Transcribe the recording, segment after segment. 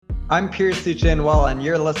I'm Piercy Janewell, and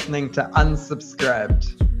you're listening to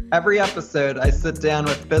Unsubscribed. Every episode, I sit down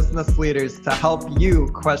with business leaders to help you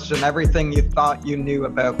question everything you thought you knew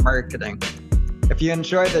about marketing. If you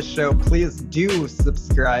enjoy this show, please do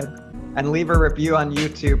subscribe and leave a review on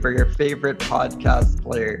YouTube or your favorite podcast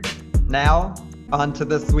player. Now, on to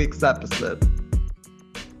this week's episode.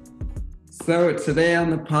 So today on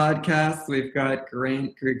the podcast, we've got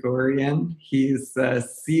Grant Gregorian. He's a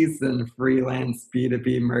seasoned freelance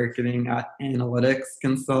B2B marketing analytics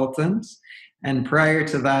consultant. And prior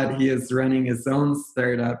to that, he is running his own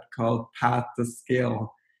startup called Path to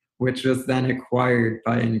Scale, which was then acquired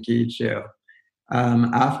by Engagio.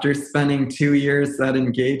 After spending 2 years at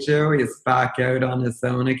Engagio, he's back out on his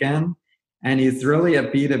own again. And he's really a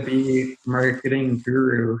B2B marketing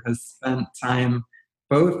guru, has spent time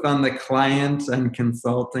both on the client and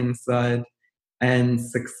consulting side, and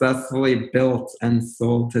successfully built and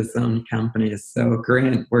sold his own companies. So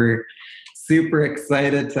Grant, we're super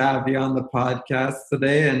excited to have you on the podcast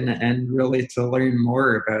today and really to learn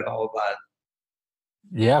more about all that.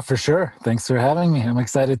 Yeah, for sure. Thanks for having me. I'm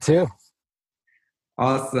excited too.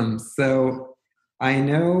 Awesome. So I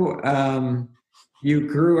know you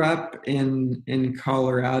grew up in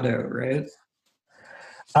Colorado, right?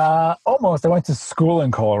 Almost. I went to school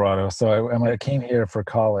in Colorado, so I came here for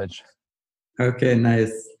college. Okay,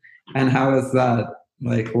 nice. And how was that?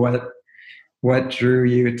 Like, what drew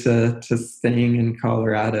you to staying in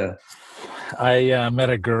Colorado? I met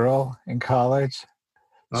a girl in college.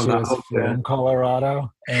 She was from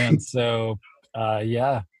Colorado, and so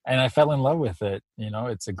yeah, and I fell in love with it. You know,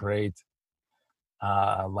 it's a great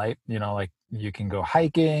life. You know, like you can go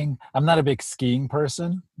hiking. I'm not a big skiing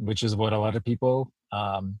person, which is what a lot of people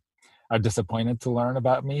are disappointed to learn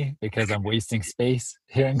about me, because I'm wasting space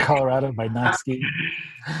here in Colorado by not skiing.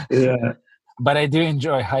 Yeah. But I do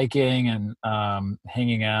enjoy hiking and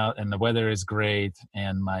hanging out, and the weather is great,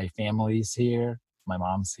 and my family's here. My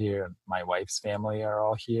mom's here, and my wife's family are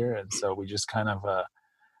all here, and so we just kind of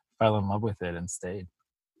fell in love with it and stayed.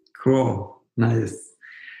 Cool. Nice.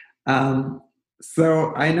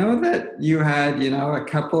 So I know that you had, a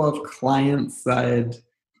couple of client-side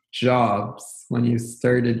jobs when you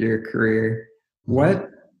started your career. What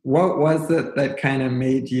was it that kind of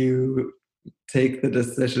made you take the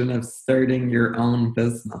decision of starting your own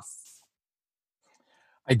business?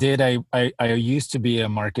 I did. I used to be a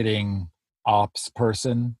marketing ops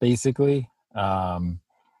person, basically, at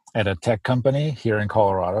a tech company here in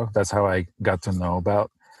Colorado. That's how I got to know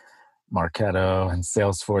about Marketo and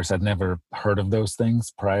Salesforce. I'd never heard of those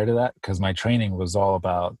things prior to that, because my training was all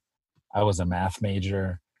about, I was a math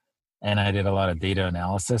major, and I did a lot of data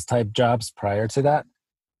analysis type jobs prior to that.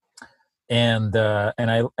 And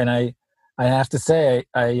I have to say,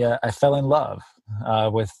 I fell in love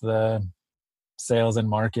with the sales and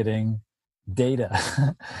marketing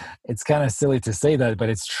data. It's kind of silly to say that, but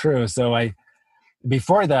it's true. So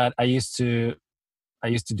before that, I used to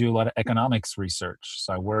do a lot of economics research.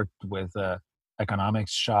 So I worked with a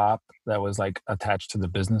economics shop that was like attached to the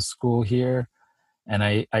business school here. And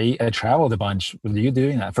I traveled a bunch with you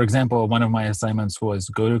doing that. For example, one of my assignments was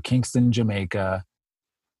go to Kingston, Jamaica,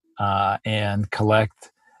 and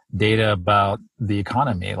collect data about the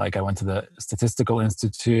economy. Like I went to the Statistical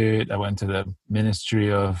Institute, I went to the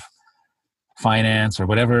Ministry of Finance or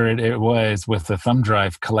whatever it was, with the thumb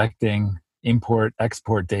drive, collecting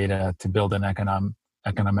import-export data to build an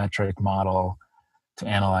econometric model to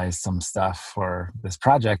analyze some stuff for this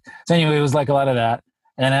project. So anyway, it was like a lot of that.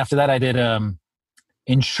 And then after that, I did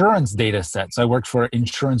insurance data set. So I worked for an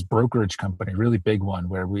insurance brokerage company, really big one,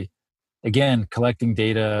 where we, again, collecting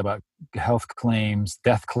data about health claims,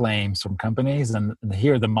 death claims from companies. And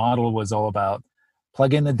here the model was all about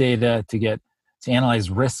plug in the data to analyze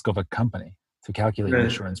risk of a company, to calculate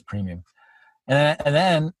insurance premium. And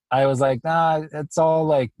then I was like, nah, it's all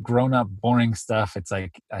like grown up, boring stuff. It's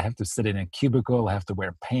like, I have to sit in a cubicle. I have to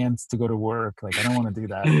wear pants to go to work. Like, I don't want to do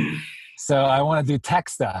that. So I want to do tech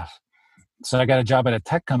stuff. So I got a job at a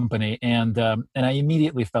tech company, and I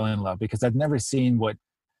immediately fell in love, because I'd never seen what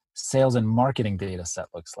sales and marketing data set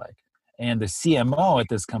looks like. And the CMO at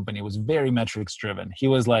this company was very metrics driven. He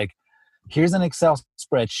was like, here's an Excel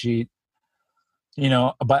spreadsheet,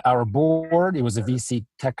 but our board, it was a VC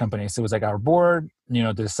tech company. So it was like our board,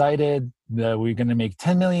 decided that we're going to make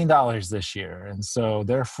 $10 million this year. And so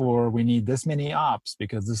therefore we need this many ops,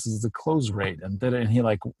 because this is the close rate. And he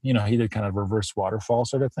he did kind of reverse waterfall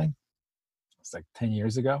sort of thing. It's like 10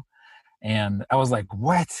 years ago. And I was like,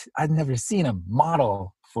 what? I'd never seen a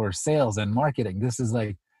model for sales and marketing. This is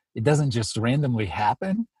like, it doesn't just randomly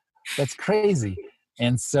happen. That's crazy.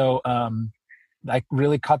 And so I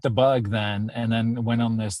really caught the bug then, and then went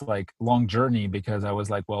on this like long journey because I was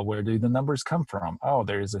like, well, where do the numbers come from? Oh,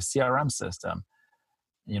 there's a CRM system.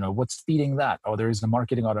 What's feeding that? Oh, there's a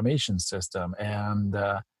marketing automation system, and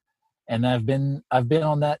I've been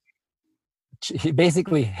on that.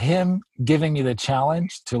 Basically, him giving me the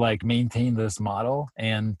challenge to like maintain this model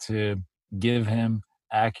and to give him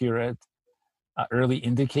accurate early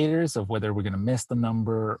indicators of whether we're going to miss the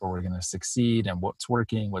number or we're going to succeed and what's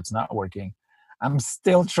working, what's not working. I'm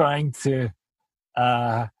still trying to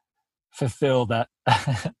uh, fulfill that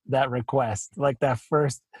that request, like that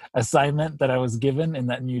first assignment that I was given in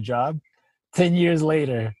that new job. 10 years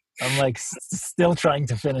later, I'm like still trying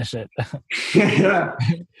to finish it. Yeah,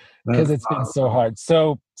 Because that's it's been so awesome. hard.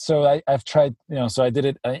 So I've tried, so I did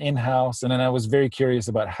it in-house, and then I was very curious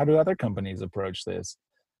about how do other companies approach this?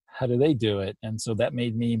 How do they do it? And so that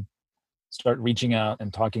made me start reaching out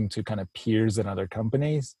and talking to kind of peers in other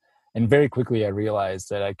companies. And very quickly I realized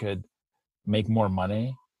that I could make more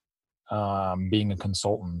money being a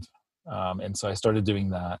consultant. And so I started doing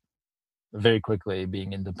that very quickly,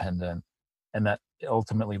 being independent. And that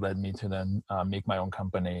ultimately led me to then make my own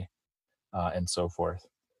company and so forth.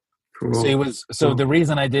 So Cool. the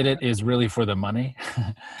reason I did it is really for the money,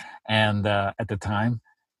 and at the time,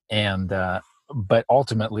 and but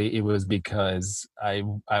ultimately it was because I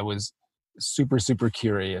was super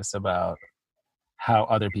curious about how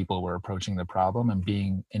other people were approaching the problem, and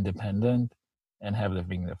being independent and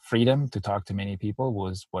having the freedom to talk to many people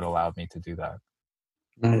was what allowed me to do that.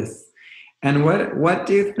 Nice. And what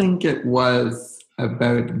do you think it was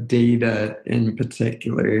about data in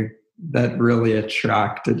particular that really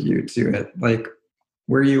attracted you to it? Like,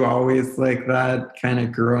 were you always like that kind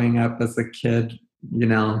of growing up as a kid? You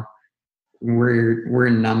know, were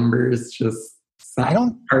numbers just I some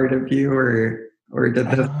don't part of you, or did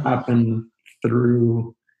I this don't happen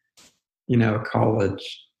through,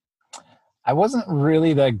 college? I wasn't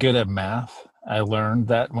really that good at math. I learned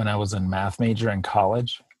that when I was in math major in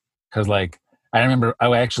college, because like I remember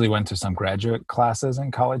I actually went to some graduate classes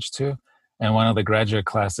in college too. And one of the graduate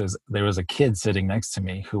classes, there was a kid sitting next to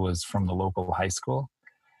me who was from the local high school.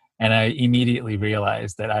 And I immediately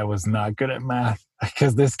realized that I was not good at math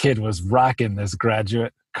because this kid was rocking this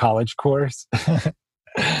graduate college course.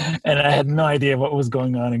 And I had no idea what was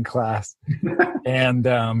going on in class. And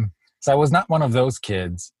so I was not one of those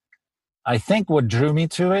kids. I think what drew me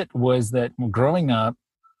to it was that growing up,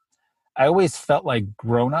 I always felt like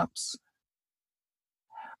grown-ups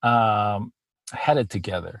um, had it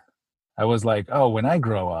together. I was like, oh, when I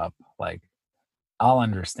grow up, like I'll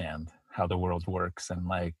understand how the world works, and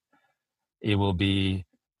like it will be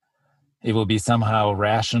it will be somehow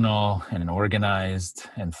rational and organized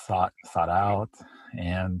and thought out.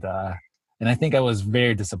 And I think I was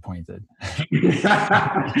very disappointed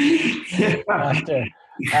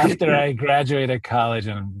after I graduated college,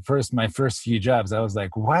 and my first few jobs. I was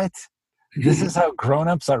like, what? This is how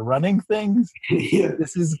grown-ups are running things? Yeah.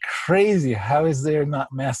 This is crazy. How is there not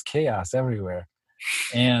mass chaos everywhere?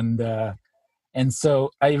 And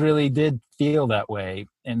so I really did feel that way.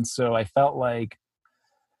 And so I felt like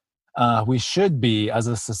we should be, as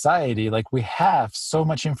a society, like we have so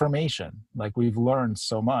much information, like we've learned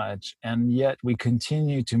so much, and yet we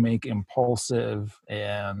continue to make impulsive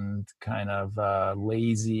and kind of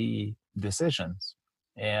lazy decisions.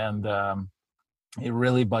 And it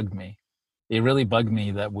really bugged me. It really bugged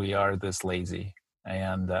me that we are this lazy.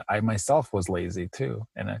 And I myself was lazy too,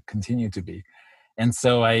 and I continue to be. And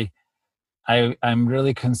so I'm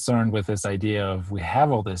really concerned with this idea of we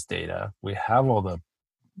have all this data, we have all the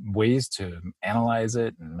ways to analyze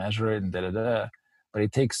it and measure it and da da da, but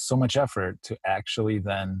it takes so much effort to actually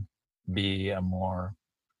then be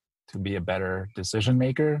be a better decision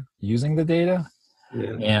maker using the data.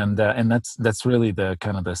 Yeah. And that's really the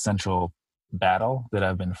kind of the central battle that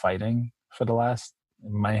I've been fighting for the last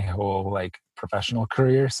my whole like professional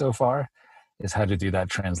career so far, is how to do that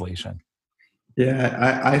translation.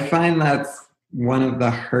 Yeah, I find that's one of the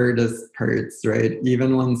hardest parts, right?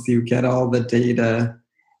 Even once you get all the data,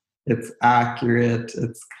 it's accurate,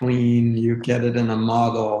 it's clean, you get it in a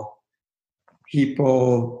model,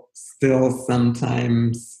 people still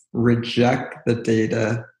sometimes reject the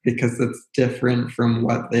data because it's different from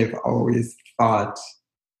what they've always thought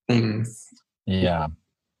things. Yeah.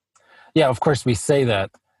 Yeah, of course we say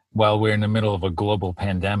that while we're in the middle of a global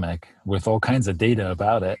pandemic with all kinds of data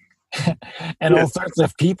about it, and Yeah. all sorts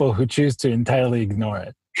of people who choose to entirely ignore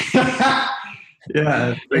it.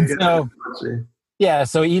 Yeah, it's a And good so, analogy. yeah,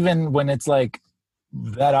 so even when it's like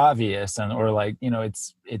that obvious, and or like,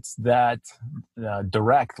 it's that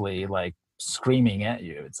directly like screaming at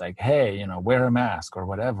you, it's like, hey, wear a mask or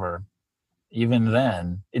whatever. even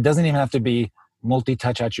then, it doesn't even have to be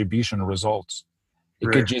multi-touch attribution results. It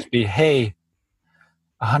Right. could just be, hey,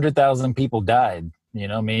 100,000 people died.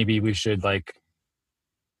 Maybe we should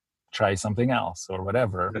try something else or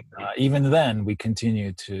whatever. Even then, we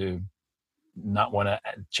continue to not want to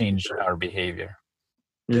change our behavior.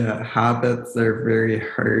 Yeah, habits are very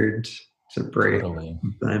hard to break Totally.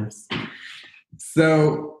 sometimes.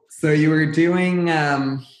 So you were doing,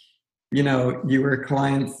 you were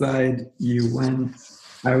client side. You went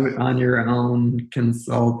out on your own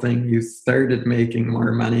consulting. You started making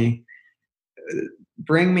more money.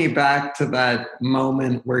 Bring me back to that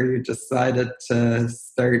moment where you decided to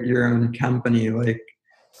start your own company. Like,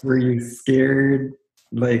 were you scared?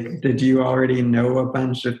 Like, did you already know a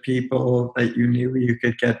bunch of people that you knew you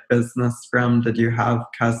could get business from? Did you have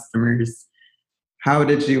customers? How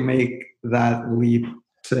did you make that leap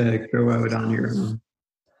to go out on your own?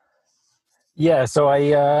 Yeah, so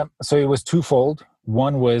it was twofold.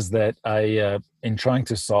 One was that in trying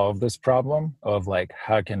to solve this problem of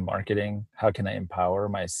how can I empower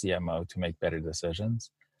my CMO to make better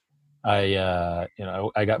decisions? I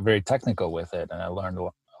got very technical with it, and I learned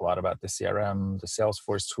a lot about the CRM, the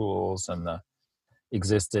Salesforce tools, and the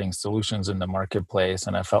existing solutions in the marketplace.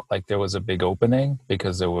 And I felt like there was a big opening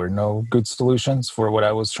because there were no good solutions for what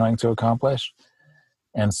I was trying to accomplish.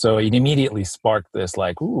 And so it immediately sparked this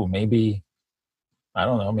ooh, maybe, I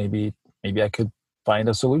don't know, maybe I could find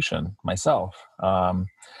a solution myself.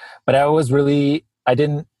 But I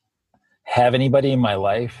didn't have anybody in my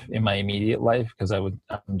life, in my immediate life, because I'm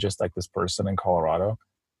just like this person in Colorado.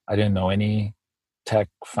 I didn't know any tech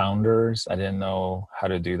founders. I didn't know how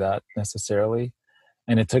to do that necessarily.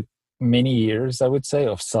 And it took many years, I would say,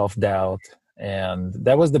 of self-doubt. And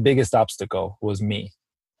that was the biggest obstacle, was me.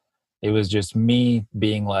 It was just me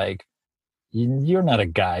being like, you're not a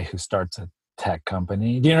guy who starts a tech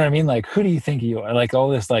company. Do you know what I mean? Like, who do you think you are? Like all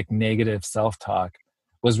this negative self-talk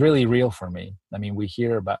was really real for me. I mean,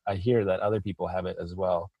 I hear that other people have it as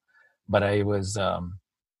well. But I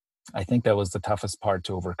think that was the toughest part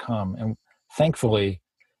to overcome. And thankfully,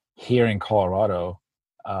 here in Colorado,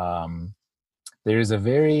 there is a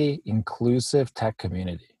very inclusive tech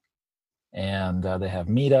community. And they have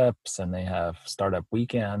meetups and they have startup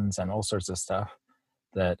weekends and all sorts of stuff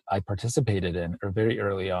that I participated in very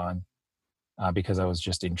early on because I was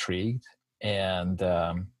just intrigued. And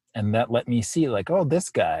that let me see oh, this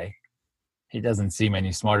guy, he doesn't seem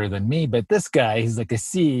any smarter than me, but this guy, he's like a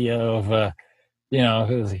CEO of,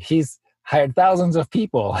 he's hired thousands of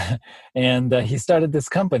people and he started this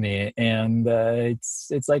company and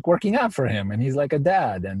it's like working out for him and he's like a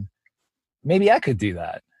dad and maybe I could do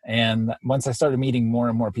that. And once I started meeting more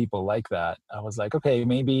and more people like that, I was like, okay,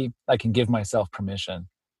 maybe I can give myself permission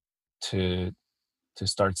to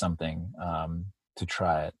start something, to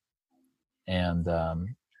try it. And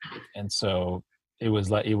so it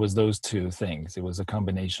was those two things. It was a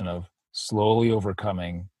combination of slowly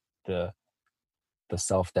overcoming the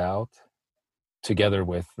self-doubt together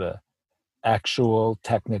with the actual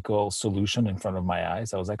technical solution in front of my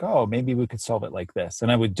eyes. I was like, oh, maybe we could solve it like this.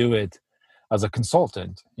 And I would do it as a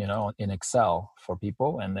consultant, in Excel for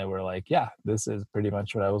people. And they were like, yeah, this is pretty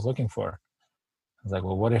much what I was looking for. I was like,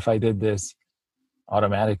 well, what if I did this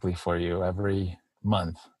automatically for you every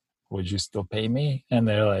month? Would you still pay me? And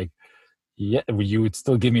they're like, yeah, you would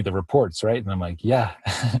still give me the reports, right? And I'm like, yeah,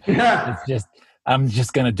 Yeah. I'm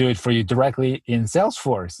just going to do it for you directly in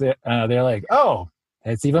Salesforce. They're like, oh,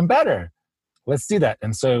 it's even better. Let's do that.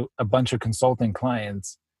 And so a bunch of consulting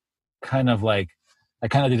clients I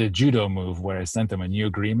kind of did a judo move where I sent them a new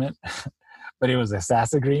agreement, but it was a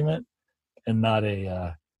SaaS agreement and not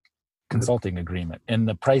a consulting agreement. And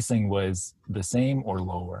the pricing was the same or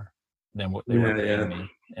lower than what they were paying me.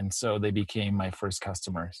 And so they became my first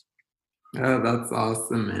customers. Oh, that's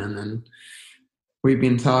awesome, man. And we've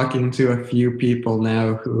been talking to a few people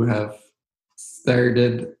now who have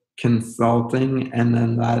started consulting and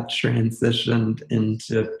then that transitioned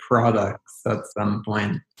into products at some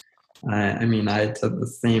point. I mean, I did the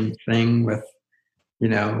same thing with,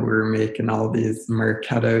 we're making all these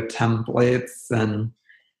Marketo templates and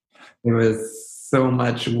it was so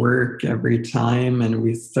much work every time. And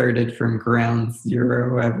we started from ground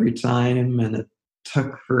zero every time and it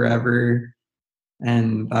took forever.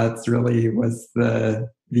 And that's really was the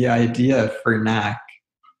idea for Knack.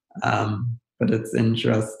 But it's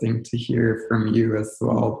interesting to hear from you as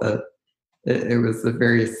well that it was a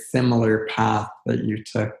very similar path that you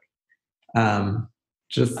took,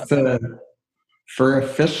 just for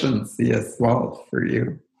efficiency as well for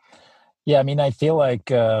you. Yeah, I mean, I feel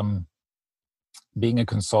like being a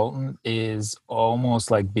consultant is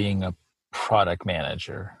almost like being a product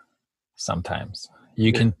manager. sometimes.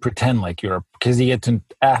 You Yeah. can pretend like because you get to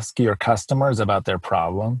ask your customers about their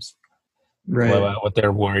problems, Right. what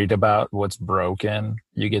they're worried about, what's broken.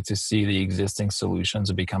 You get to see the existing solutions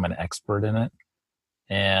and become an expert in it.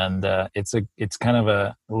 And it's kind of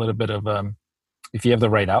a little bit of if you have the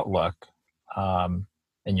right outlook,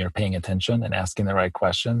 and you're paying attention and asking the right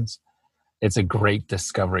questions, it's a great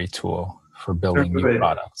discovery tool for building new Totally.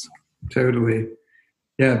 products. Totally.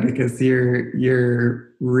 Yeah, because you're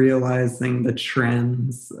realizing the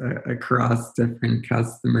trends across different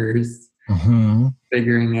customers, Mm-hmm.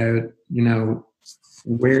 figuring out,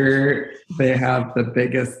 where they have the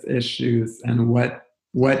biggest issues and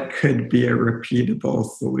what could be a repeatable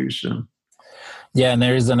solution. Yeah, and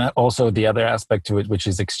there is also the other aspect to it, which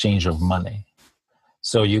is exchange of money.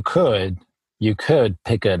 So you could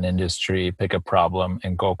pick an industry, pick a problem,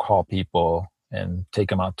 and go call people and take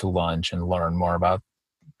them out to lunch and learn more about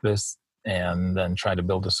this, and then try to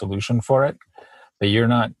build a solution for it. But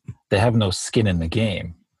they have no skin in the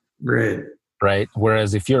game, Right. right?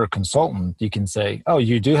 Whereas if you're a consultant, you can say, "Oh,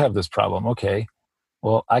 you do have this problem. Okay,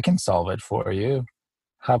 well, I can solve it for you.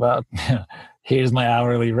 How about here's my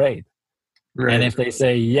hourly rate?" And Right. if they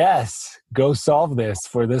say, "Yes, go solve this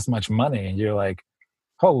for this much money," you're like,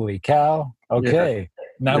 "Holy cow. Yeah. Okay.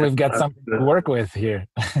 Now Yeah. we've got something to work with here."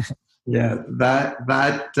 Yeah,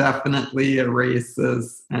 that definitely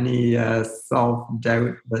erases any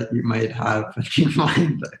self-doubt that you might have in your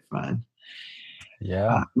mind, I find.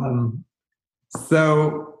 Yeah. Um,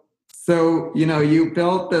 so you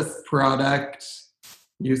built this product,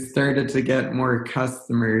 you started to get more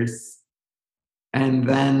customers, and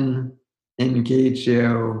then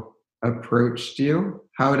Engagio approached you.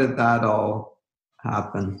 How did that all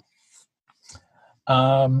happen?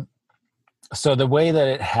 Um, so the way that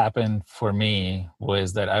it happened for me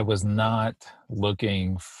was that I was not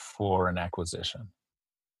looking for an acquisition.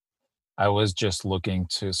 I was just looking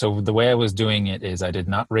so the way I was doing it is I did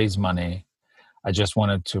not raise money. I just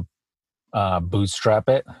wanted to bootstrap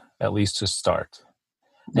it, at least to start.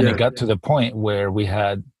 And it Yeah. got to the point where we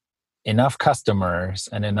had enough customers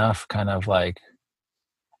and enough kind of like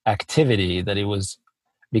activity that it was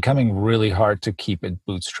becoming really hard to keep it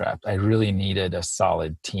bootstrapped. I really needed a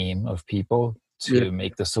solid team of people Yeah. to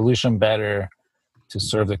make the solution better, to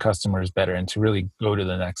serve the customers better, and to really go to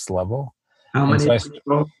the next level. How And many so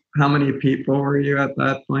people? How many people were you at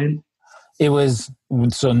that point? it was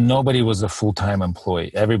so nobody was a full-time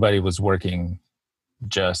employee. Everybody was working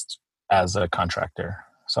just as a contractor.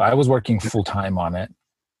 So I was working full-time on it.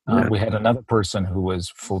 Yeah. We had another person who was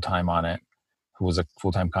full-time on it, who was a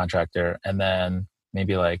full-time contractor, and then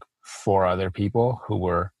maybe like 4 other people who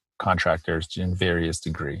were contractors in various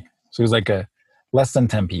degree. So it was like a less than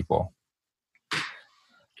 10 people.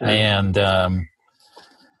 Okay.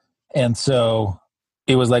 And so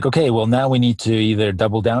it was like, okay, well, now we need to either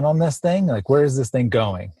double down on this thing. Like, where is this thing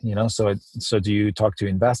going? So do you talk to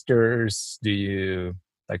investors? Do you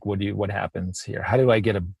like, what happens here? How do I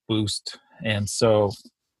get a boost? And so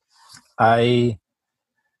I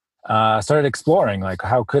started exploring, like,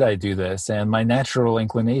 how could I do this? And my natural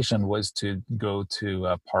inclination was to go to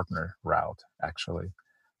a partner route, actually.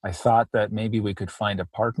 I thought that maybe we could find a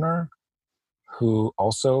partner who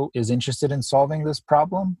also is interested in solving this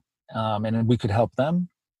problem, and we could help them,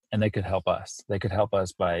 and they could help us. They could help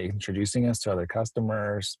us by introducing us to other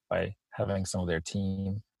customers, by having some of their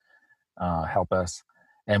team help us,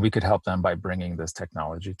 and we could help them by bringing this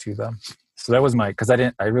technology to them. So that was because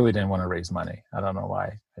I really didn't want to raise money. I don't know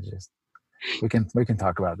why. We can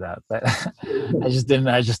talk about that, but I just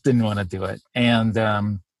didn't want to do it, and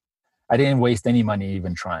I didn't waste any money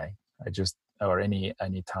even trying. Or any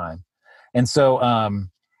time. And so,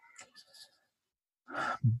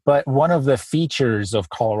 but one of the features of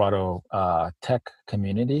Colorado tech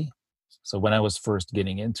community, so when I was first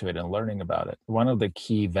getting into it and learning about it, one of the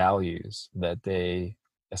key values that they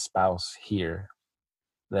espouse here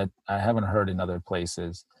that I haven't heard in other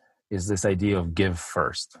places is this idea of give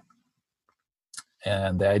first.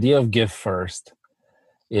 And the idea of give first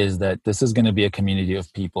is that this is going to be a community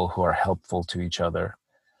of people who are helpful to each other,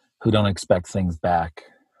 who don't expect things back,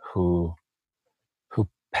 who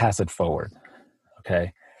pass it forward.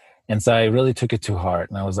 Okay. And so I really took it to heart,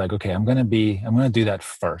 and I was like, okay, I'm going to do that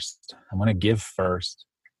first. I'm going to give first,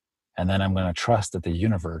 and then I'm going to trust that the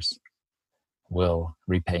universe will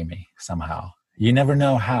repay me somehow. You never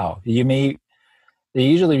know how. It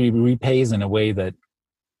usually repays in a way that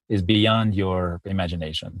is beyond your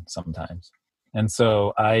imagination sometimes. And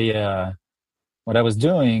so what I was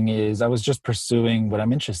doing is I was just pursuing what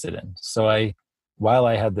I'm interested in. So while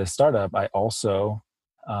I had this startup, I also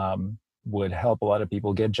would help a lot of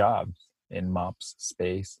people get jobs in MOPS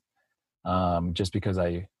space. just because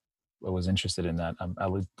I was interested in that.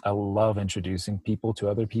 I love introducing people to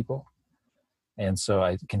other people. And so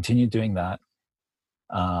I continued doing that,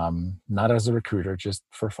 not as a recruiter, just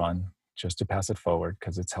for fun, just to pass it forward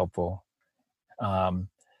because it's helpful.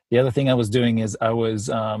 The other thing I was doing is I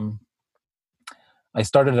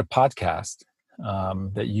started a podcast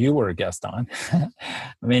that you were a guest on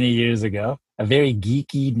many years ago, a very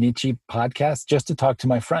geeky, niche podcast just to talk to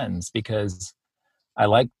my friends because I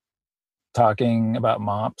like talking about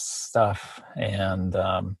MOPS stuff and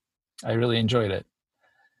I really enjoyed it.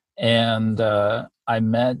 And I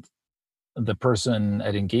met the person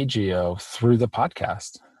at Engagio through the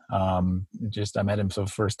podcast. I met him for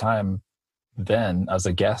the first time then as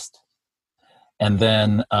a guest. And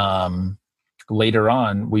then later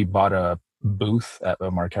on, we bought a booth at the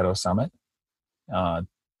Marketo Summit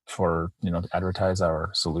to advertise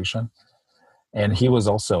our solution. And he was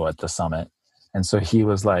also at the summit. And so he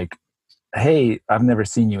was like, hey, I've never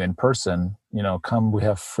seen you in person. Come, we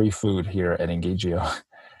have free food here at Engagio.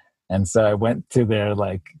 And so I went to their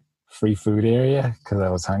free food area because I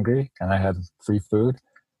was hungry and I had free food.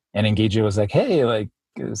 And Engagio was like, hey,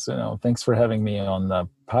 thanks for having me on the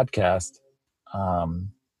podcast.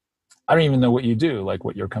 I don't even know what you do,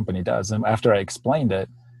 what your company does. And after I explained it,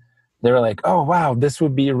 they were like, oh, wow, this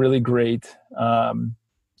would be a really great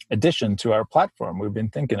addition to our platform. We've been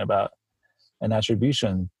thinking about an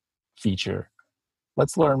attribution feature.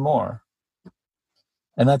 Let's learn more.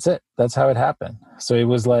 And that's it. That's how it happened. So it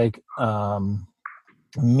was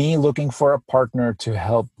me looking for a partner to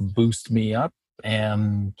help boost me up.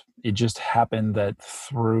 And it just happened that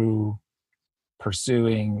through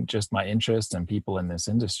pursuing just my interest and people in this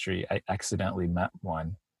industry, I accidentally met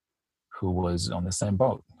one who was on the same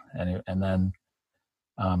boat. And then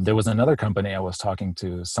there was another company I was talking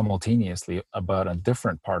to simultaneously about a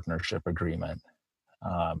different partnership agreement,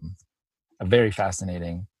 a very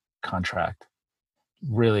fascinating contract,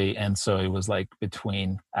 really. And so it was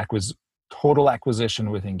between total acquisition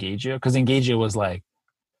with Engagio, because Engagio was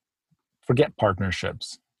forget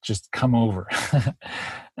partnerships, just come over,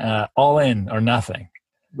 all in or nothing.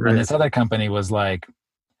 Right. And this other company was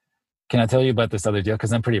can I tell you about this other deal?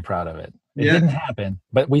 Because I'm pretty proud of it. It didn't happen,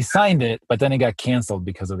 but we signed it, but then it got canceled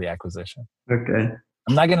because of the acquisition. Okay.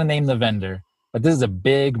 I'm not going to name the vendor, but this is a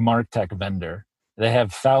big MarTech vendor. They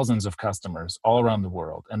have thousands of customers all around the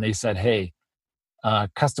world. And they said, hey,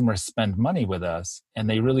 customers spend money with us and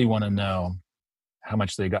they really want to know how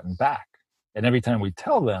much they've gotten back. And every time we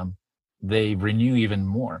tell them, they renew even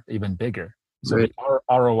more, even bigger. So right. The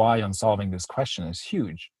ROI on solving this question is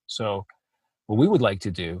huge. So what we would like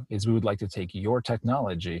to do is we would like to take your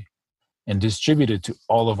technology and distribute it to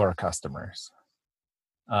all of our customers.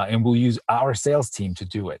 And we'll use our sales team to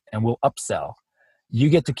do it. And we'll upsell. You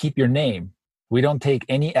get to keep your name. We don't take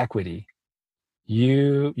any equity.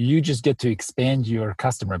 You just get to expand your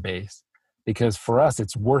customer base because for us,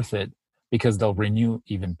 it's worth it because they'll renew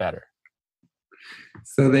even better.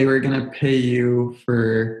 So they were going to pay you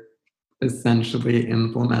for essentially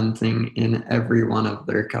implementing in every one of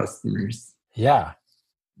their customers. Yeah.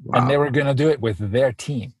 Wow. And they were going to do it with their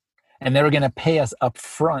team. And they were going to pay us up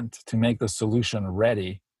front to make the solution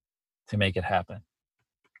ready to make it happen.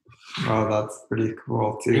 Wow, that's pretty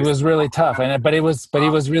cool too. It was really tough. But it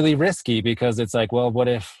was really risky because it's well, what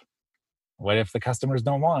if the customers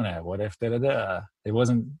don't want it? What if It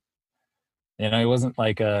wasn't, it wasn't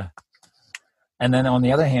and then on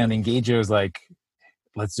the other hand, Engagio was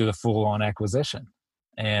let's do the full-on acquisition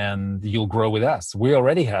and you'll grow with us. We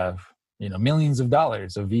already have, millions of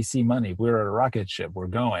dollars of VC money. We're a rocket ship. We're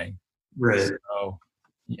going. Right. So,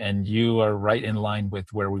 and you are right in line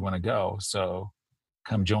with where we want to go. So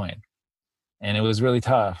come join. And it was really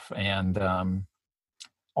tough. And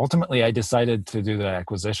ultimately, I decided to do the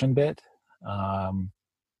acquisition bit.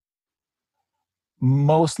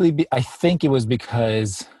 Mostly, I think it was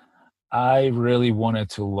because I really wanted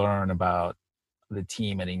to learn about the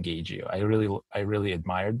team at Engagio. I really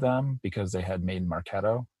admired them because they had made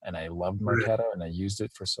Marketo, and I loved Marketo, and I used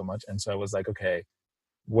it for so much. And so I was okay,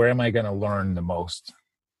 where am I going to learn the most,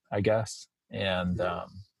 I guess? And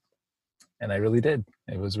I really did.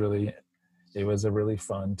 It was a really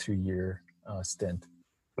fun 2-year stint.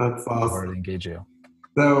 That's awesome. At Engagio.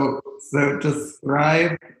 So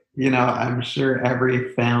describe, I'm sure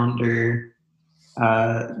every founder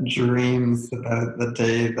dreams about the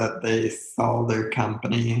day that they sell their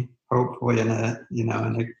company, hopefully in an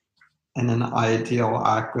ideal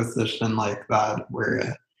acquisition like that,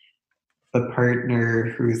 where the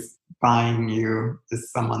partner who's buying you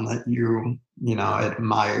is someone that you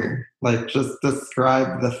admire. Just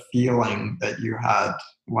describe the feeling that you had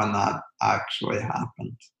when that actually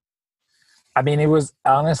happened. I mean, it was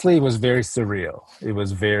honestly, it was very surreal. It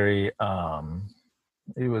was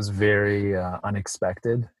very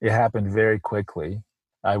unexpected. It happened very quickly.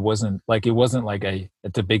 I wasn't like, it wasn't like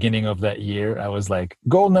at the beginning of that year, I was like,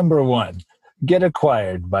 goal number one, get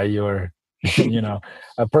acquired by your,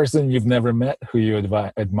 a person you've never met who you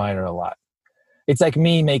admire a lot. It's like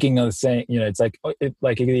me making a saying, it's like,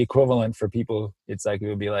 like the equivalent for people. It's like, it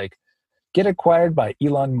would be like, get acquired by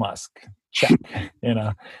Elon Musk. Check, you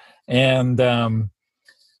know? And,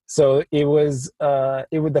 so I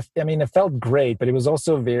mean, it felt great, but it was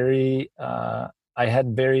also very, I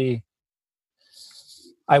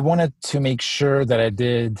wanted to make sure that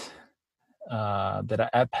that I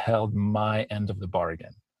upheld my end of the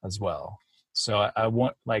bargain as well. So I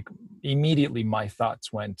want, like, immediately my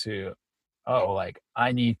thoughts went to, oh, like,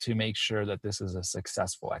 I need to make sure that this is a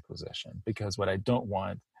successful acquisition, because what I don't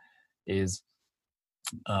want is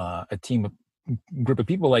a group of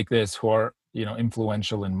people like this who are,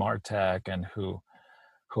 influential in MarTech and who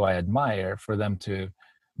I admire, for them to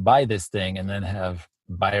buy this thing and then have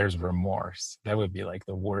buyer's remorse. That would be like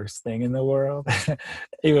the worst thing in the world.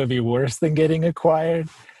 It would be worse than getting acquired.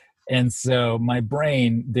 And so my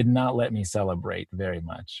brain did not let me celebrate very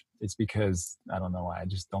much. It's because, I don't know why, I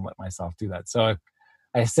just don't let myself do that. So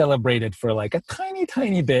I celebrated for like a tiny,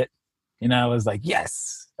 tiny bit. I was like,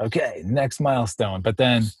 yes, okay, next milestone. But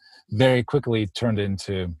then very quickly it turned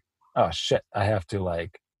into, oh shit, I have to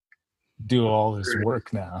like do all this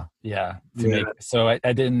work now. Yeah. So I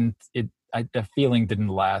didn't, the feeling didn't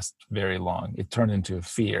last very long. It turned into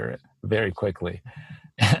fear very quickly.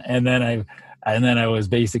 and then I was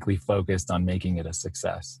basically focused on making it a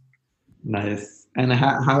success. Nice. And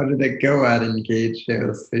how did it go at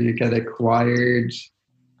Engagio? So you get acquired,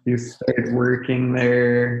 you start working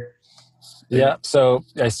there. Yeah. So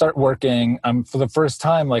I start working for the first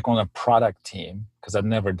time, like, on a product team, because I've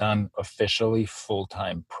never done officially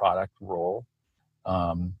full-time product role.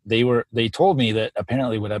 They told me that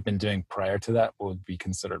apparently what I've been doing prior to that would be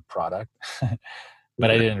considered product,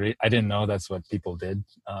 but I didn't know that's what people did.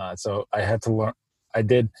 So I had to learn. I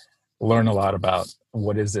did learn a lot about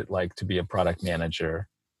what is it like to be a product manager,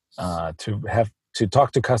 to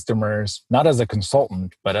talk to customers, not as a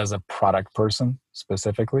consultant, but as a product person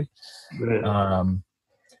specifically.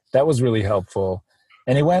 That was really helpful,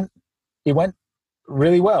 and it went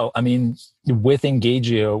really well. I mean, with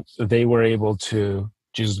Engagio, they were able to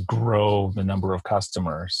just grow the number of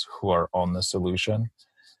customers who are on the solution.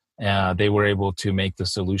 They were able to make the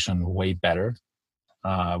solution way better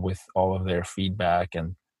with all of their feedback.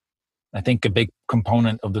 And I think a big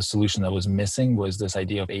component of the solution that was missing was this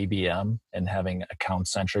idea of ABM and having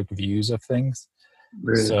account-centric views of things.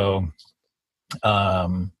 Really? So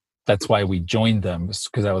that's why we joined them,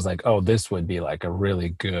 because I was like, oh, this would be like a really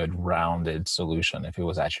good rounded solution if it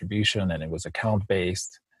was attribution and it was account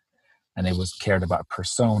based and it was cared about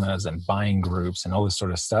personas and buying groups and all this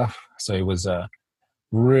sort of stuff. So it was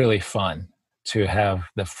really fun to have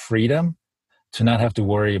the freedom to not have to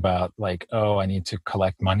worry about, like, oh, I need to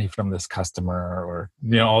collect money from this customer, or,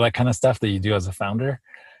 all that kind of stuff that you do as a founder,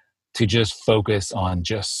 to just focus on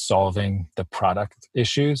just solving the product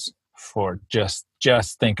issues for just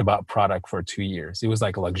think about product for 2 years. It was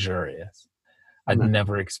like luxurious. I'd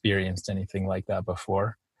never experienced anything like that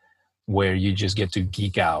before, where you just get to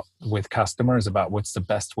geek out with customers about what's the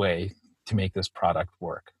best way to make this product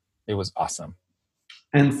work. It was awesome.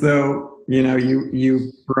 And so,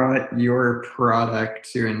 you brought your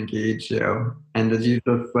product to Engagio, and did you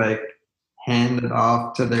just like hand it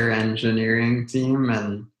off to their engineering team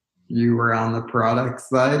and you were on the product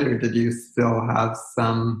side, or did you still have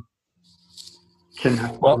some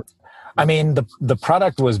connection? Well, I mean, the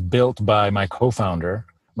product was built by my co-founder,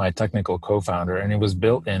 my technical co-founder, and it was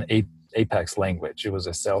built in Apex language. It was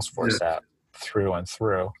a Salesforce app through and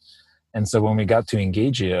through. And so when we got to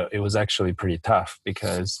Engagio, it was actually pretty tough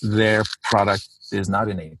because their product is not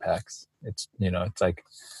in Apex. It's, it's like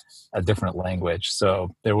a different language.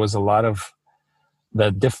 So there was a lot of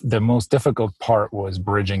the most difficult part was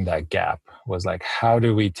bridging that gap. Was like, how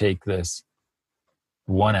do we take this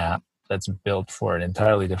one app that's built for an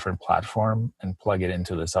entirely different platform and plug it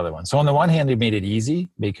into this other one? So on the one hand, it made it easy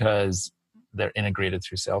because they're integrated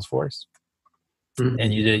through Salesforce,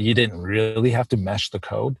 and you didn't really have to mesh the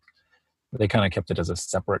code. They kind of kept it as a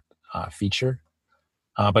separate feature.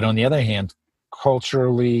 But on the other hand,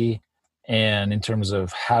 culturally and in terms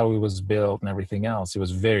of how it was built and everything else, it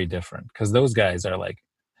was very different, because those guys are like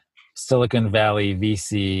Silicon Valley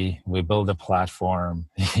VC, we build a platform,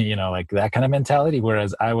 like that kind of mentality.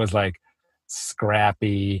 Whereas I was like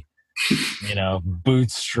scrappy,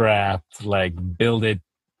 bootstrapped, like build it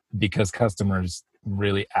because customers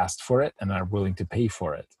really asked for it and are willing to pay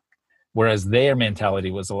for it. Whereas their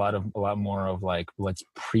mentality was a lot more of like,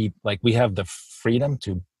 we have the freedom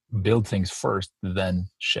to build things first, then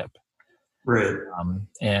ship. Right.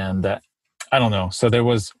 And I don't know. So there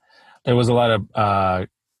was a lot of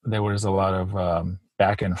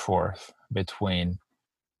back and forth between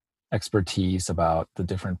expertise about the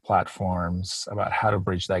different platforms, about how to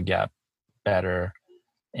bridge that gap better.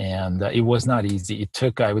 And it was not easy.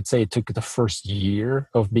 I would say it took the first year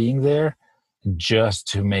of being there just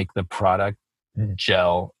to make the product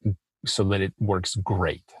gel so that it works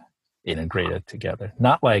great, integrated together.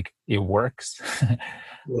 Not like it works.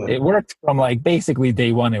 Yeah. It worked from like basically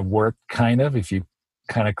day one. It worked kind of, if you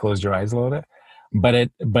kind of close your eyes a little bit, but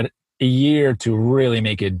a year to really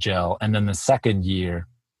make it gel, and then the second year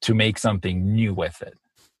to make something new with it.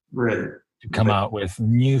 Right. To come out with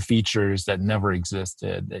new features that never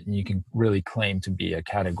existed, that you can really claim to be a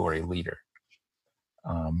category leader.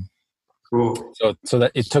 Cool. So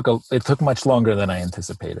that it took much longer than I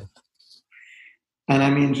anticipated. And I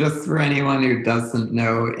mean, just for anyone who doesn't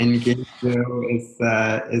know, Engagio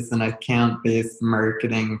is an account-based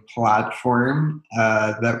marketing platform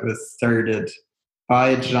that was started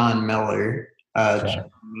by John Miller. John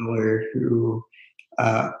Miller, who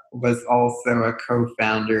was also a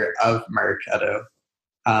co-founder of Marketo.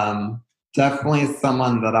 Definitely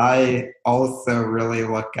someone that I also really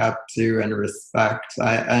look up to and respect.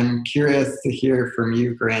 I'm curious to hear from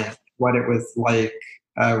you, Grant, what it was like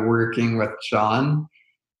working with John,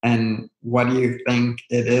 and what do you think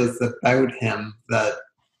it is about him that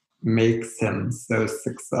makes him so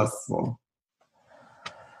successful?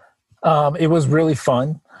 It was really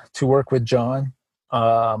fun to work with John.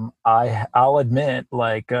 I'll admit,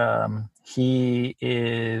 like, he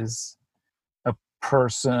is a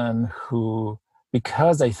person who,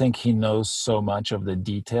 because I think he knows so much of the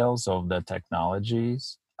details of the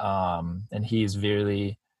technologies, and he's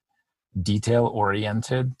very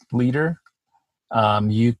detail-oriented leader.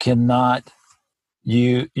 You can't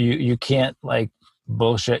like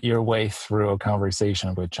bullshit your way through a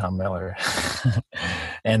conversation with John Miller.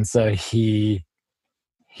 And so he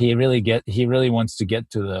really wants to get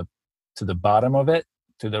to the bottom of it,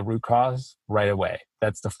 to the root cause right away.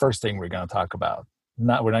 That's the first thing we're going to talk about.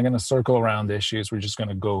 We're not going to circle around issues. We're just going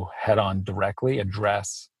to go head on directly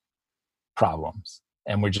address problems,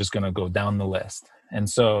 and we're just going to go down the list. And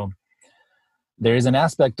so there is an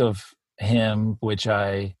aspect of him which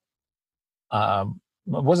I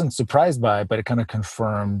wasn't surprised by, but it kind of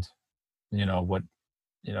confirmed,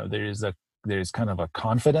 there's kind of a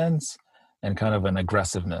confidence and kind of an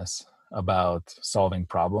aggressiveness about solving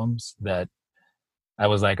problems that I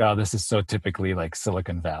was like, oh, this is so typically like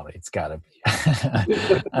Silicon Valley. It's gotta be.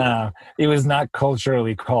 It was not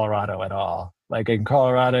culturally Colorado at all. Like in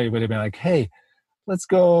Colorado, it would have been like, hey, let's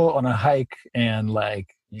go on a hike and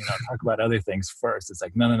talk about other things first. It's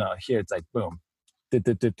like, no. Here it's like, boom,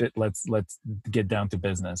 let's get down to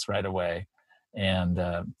business right away. And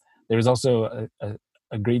there was also a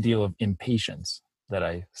great deal of impatience that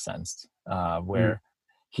I sensed, where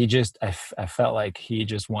I felt like he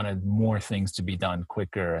just wanted more things to be done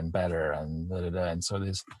quicker and better, and and so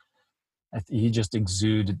he just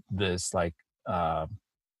exuded this like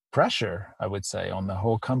pressure, I would say, on the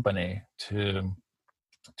whole company to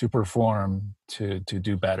perform, to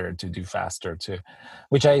do better, to do faster,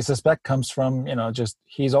 which I suspect comes from, just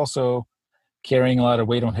he's also carrying a lot of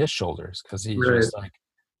weight on his shoulders, because he just like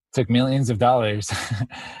took millions of dollars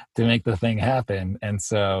to make the thing happen. And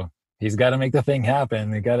so he's got to make the thing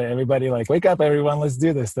happen. Everybody like, wake up, everyone, let's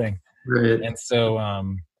do this thing. Right. And so,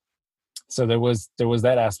 so there was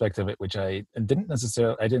that aspect of it, which I didn't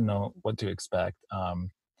know what to expect.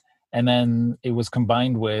 And then it was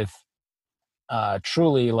combined with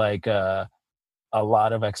truly like a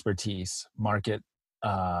lot of expertise, market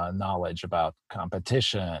knowledge about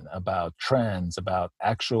competition, about trends, about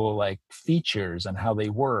actual like features and how they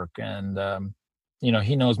work. And,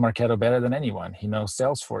 he knows Marketo better than anyone. He knows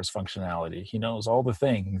Salesforce functionality. He knows all the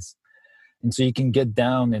things. And so you can get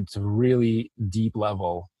down into really deep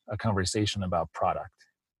level a conversation about product.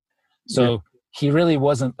 So he really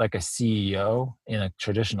wasn't like a CEO in a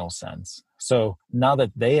traditional sense. So now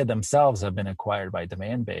that they themselves have been acquired by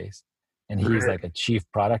Demandbase, and he's like a chief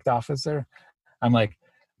product officer, I'm like,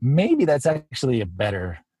 maybe that's actually a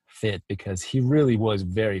better fit, because he really was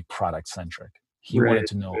very product centric. He wanted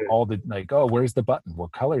to know all the like, oh, where's the button?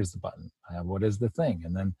 What color is the button? What is the thing?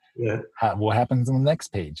 And then what happens on the next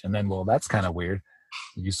page? And then, well, that's kind of weird.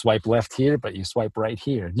 You swipe left here, but you swipe right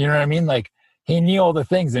here. You know what I mean? Like, he knew all the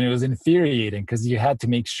things, and it was infuriating because you had to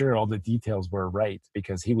make sure all the details were right,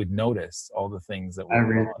 because he would notice all the things that were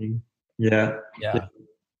wrong. Yeah, yeah, Yeah.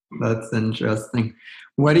 that's interesting.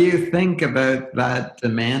 What do you think about that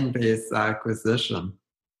demand-based acquisition?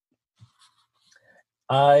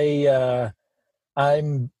 I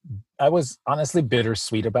I'm I was honestly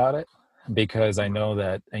bittersweet about it because I know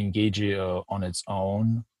that Engagio on its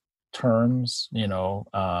own terms,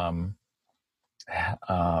 um,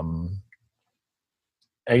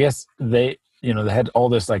 I guess they had all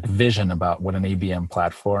this like vision about what an ABM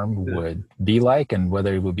platform Yeah. would be like and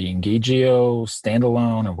whether it would be Engagio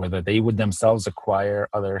standalone or whether they would themselves acquire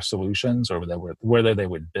other solutions or whether they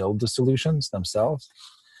would build the solutions themselves.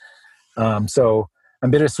 So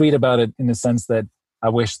I'm bittersweet about it in the sense that I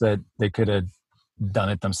wish that they could have done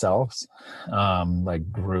it themselves,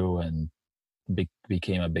 like grew and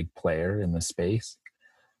became a big player in the space.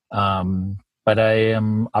 Um, but I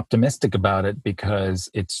am optimistic about it because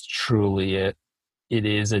it's truly it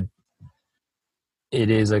is a it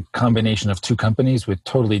is a combination of two companies with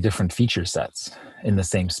totally different feature sets in the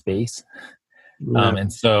same space, Yeah.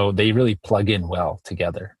 and so they really plug in well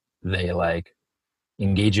together. They like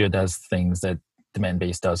Engagio does things that demand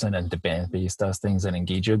based doesn't, and demand based does things that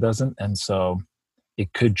Engagio doesn't, and so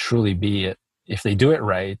it could truly be, if they do it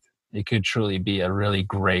right, it could truly be a really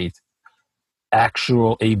great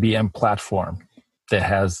actual ABM platform that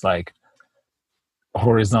has like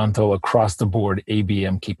horizontal across the board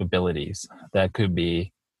ABM capabilities that could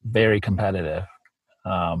be very competitive.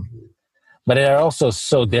 Um, but they're also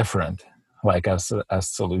so different, like as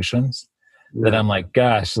solutions, that Yeah. I'm like,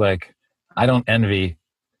 gosh, like I don't envy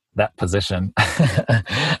that position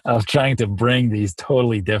of trying to bring these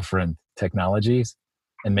totally different technologies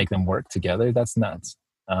and make them work together. That's nuts.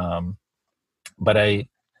 Um, but I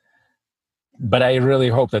really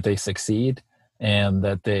hope that they succeed and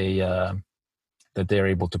that they're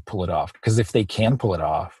able to pull it off. Because if they can pull it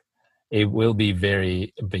off, it will be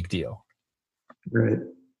very a big deal Right.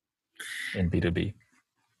 in B2B.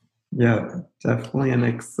 Yeah, definitely an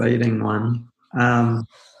exciting one. Um,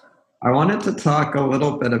 I wanted to talk a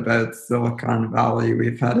little bit about Silicon Valley.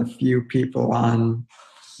 We've had a few people on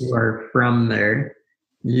who are from there.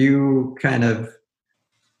 You kind of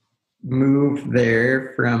moved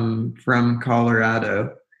there from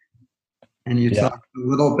Colorado, and you Yeah. talked a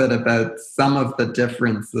little bit about some of the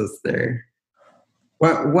differences there.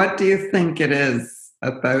 What do you think it is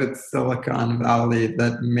about Silicon Valley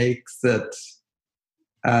that makes it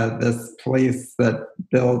this place that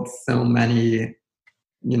builds so many,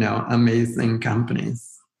 amazing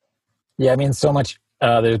companies? Yeah. I mean, so much,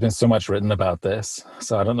 there's been so much written about this.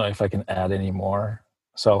 So I don't know if I can add any more.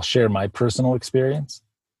 So I'll share my personal experience.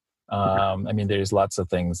 I mean, there's lots of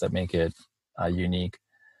things that make it unique.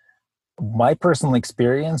 My personal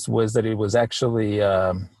experience was that it was actually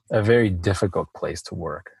a very difficult place to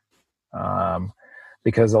work um,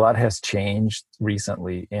 because a lot has changed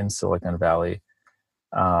recently in Silicon Valley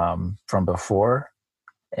from before.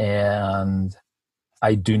 And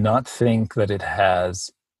I do not think that it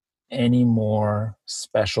has any more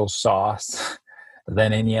special sauce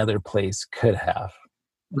than any other place could have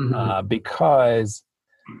Mhm. because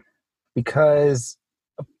because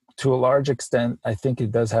to a large extent, I think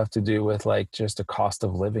it does have to do with like just the cost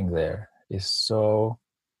of living there is so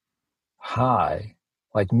high.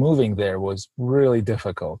 Like moving there was really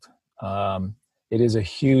difficult. Um, it is a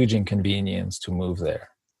huge inconvenience to move there,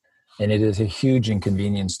 and it is a huge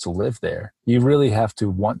inconvenience to live there. You really have to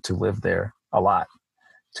want to live there a lot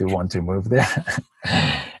to want to move there,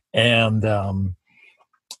 and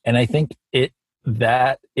and I think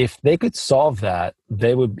that if they could solve that,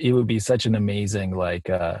 it would be such an amazing like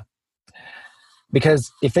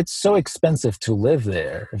because if it's so expensive to live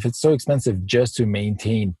there, if it's so expensive just to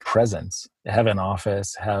maintain presence, have an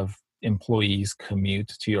office, have employees commute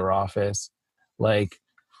to your office, like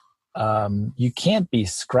you can't be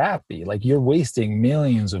scrappy. Like you're wasting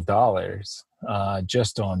millions of dollars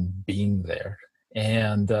just on being there.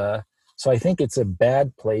 And so I think it's a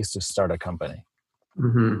bad place to start a company.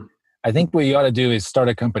 Mhm. I think what you ought to do is start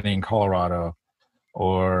a company in Colorado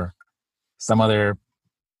or some other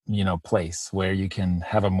place where you can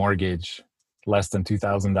have a mortgage less than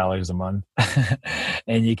 $2,000 a month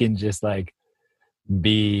and you can just like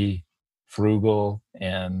be frugal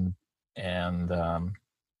and and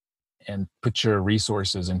put your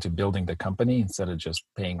resources into building the company instead of just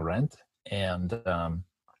paying rent and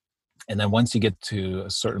then once you get to a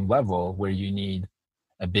certain level where you need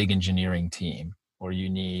a big engineering team or you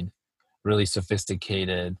need really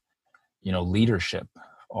sophisticated leadership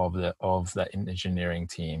of the engineering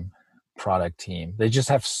team, product team, they just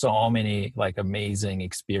have so many like amazing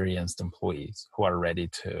experienced employees who are ready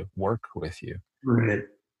to work with you. Right.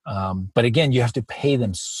 But again, you have to pay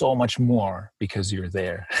them so much more because you're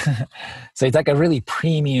there. So it's like a really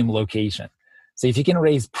premium location. So if you can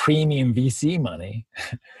raise premium VC money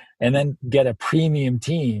and then get a premium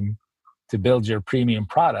team to build your premium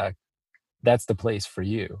product, that's the place for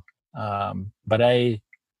you. But I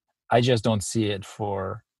just don't see it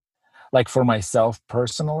for myself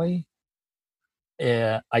personally.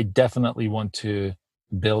 I definitely want to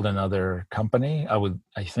build another company.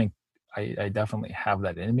 I think I definitely have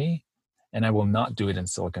that in me, and I will not do it in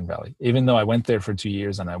Silicon Valley. Even though I went there for 2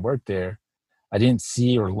 years and I worked there, I didn't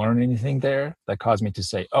see or learn anything there that caused me to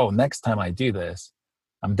say, oh, next time I do this,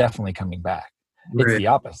 I'm definitely coming back. Right. It's the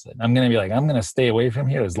opposite. I'm going to be like, I'm going to stay away from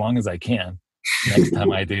here as long as I can next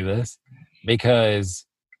time I do this, because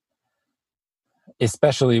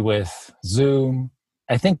especially with Zoom,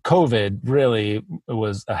 I think COVID really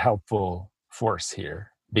was a helpful force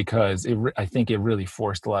here, because I think it really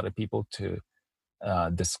forced a lot of people to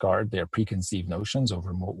discard their preconceived notions of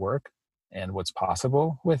remote work and what's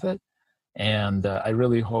possible with it. And I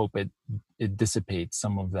really hope it dissipates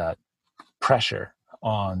some of that pressure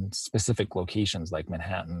on specific locations like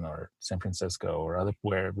Manhattan or San Francisco or other,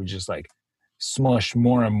 where we just like smush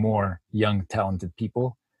more and more young, talented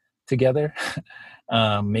people together.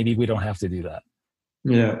 Maybe we don't have to do that.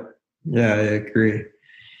 Yeah, I agree.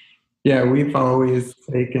 Yeah, we've always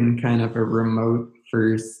taken kind of a remote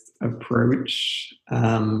first approach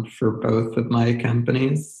for both of my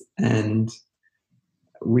companies, and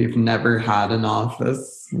we've never had an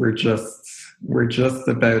office. We're just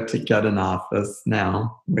about to get an office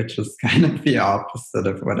now, which is kind of the opposite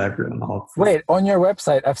of what everyone else is. Wait, on your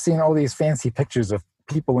website, I've seen all these fancy pictures of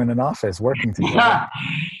people in an office working together.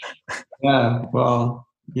 Yeah, well,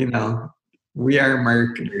 we are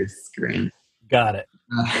marketers, Grant. Got it.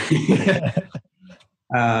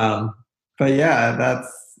 But yeah,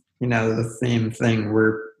 that's the same thing.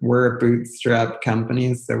 We're a bootstrap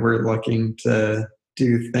company, so we're looking to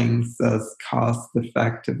do things as cost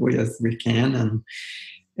effectively as we can. And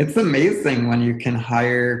it's amazing when you can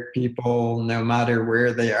hire people no matter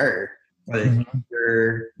where they are. Like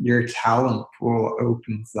your talent pool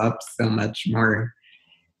opens up so much more.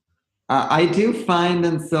 I do find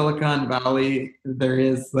in Silicon Valley there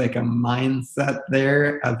is like a mindset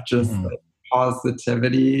there of just like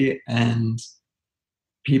positivity, and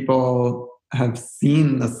people have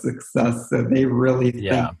seen the success, so they really think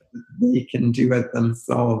that they can do it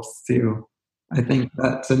themselves too. I think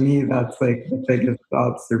that, to me, that's like the biggest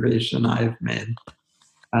observation I've made.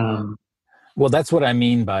 Well, that's what I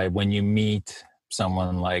mean by when you meet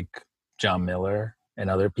someone like John Miller and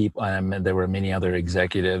other people, and there were many other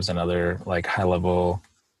executives and other like high-level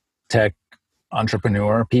tech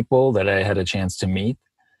entrepreneur people that I had a chance to meet.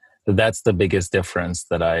 That's the biggest difference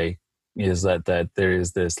that there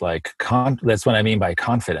is this like that's what I mean by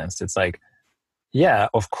confidence. It's like, yeah,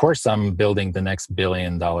 of course I'm building the next $1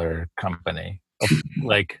 billion company.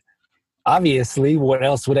 Like, obviously, what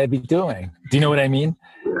else would I be doing? Do you know what I mean?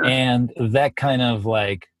 Yeah. And that kind of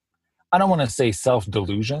like, I don't want to say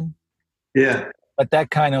self-delusion. Yeah. But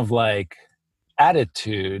that kind of like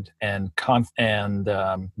attitude and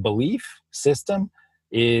belief system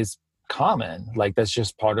is common. Like, that's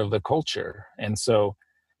just part of the culture. And so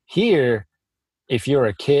here, if you're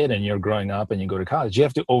a kid and you're growing up and you go to college, you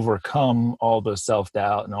have to overcome all the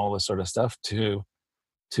self-doubt and all this sort of stuff to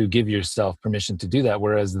give yourself permission to do that.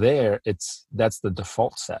 Whereas there, that's the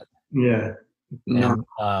default set. Yeah. No.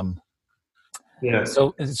 And, yeah.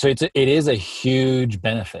 So it is a huge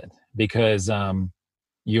benefit, because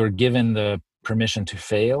you're given the permission to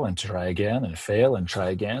fail and try again and fail and try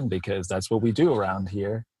again, because that's what we do around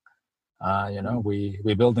here.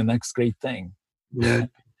 We build the next great thing. Yeah.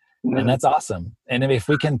 And that's awesome. And if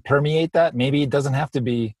we can permeate that, maybe it doesn't have to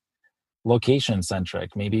be location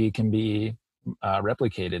centric. Maybe it can be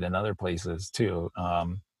replicated in other places too.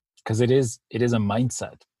 Because it is a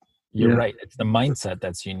mindset. You're right. It's the mindset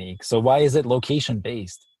that's unique. So why is it location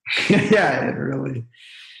based? Yeah,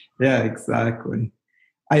 exactly.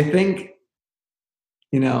 I think,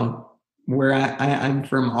 where I'm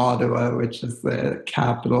from Ottawa, which is the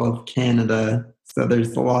capital of Canada. So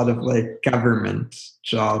there's a lot of like government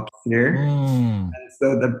jobs here. And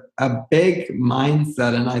so a big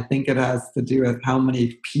mindset, and I think it has to do with how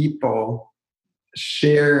many people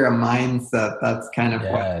share a mindset. That's kind of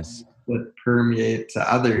what would permeate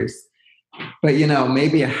to others. But,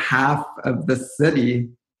 maybe half of the city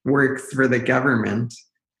works for the government,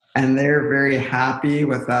 and they're very happy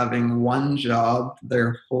with having one job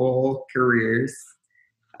their whole careers,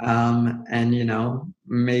 and,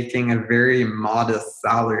 making a very modest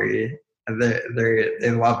salary.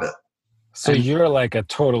 They love it. So And you're like a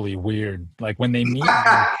totally weird, like when they meet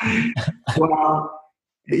you. well,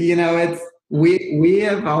 it's we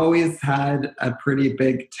have always had a pretty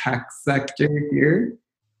big tech sector here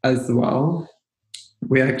as well.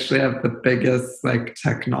 We actually have the biggest like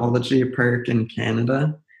technology park in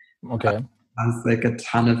Canada. Okay, Has like a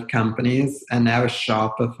ton of companies, and now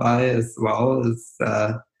Shopify as well is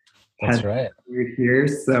that's right. headquartered here.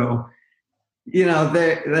 So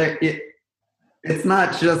it's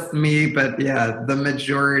not just me, but yeah, the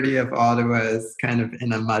majority of Ottawa is kind of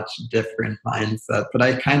in a much different mindset. But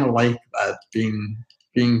I kind of like that being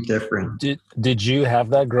different. Did you have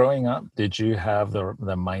that growing up? Did you have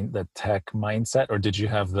the tech mindset, or did you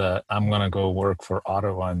have the I'm gonna go work for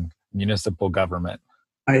Ottawa and municipal government?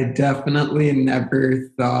 I definitely never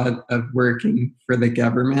thought of working for the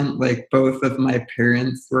government. Like both of my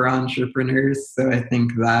parents were entrepreneurs, so I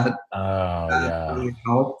think Oh that yeah, really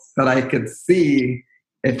helps. But I could see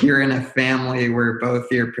if you're in a family where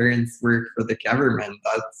both your parents work for the government,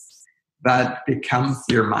 that becomes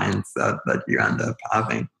your mindset that you end up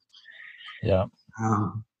having. yeah.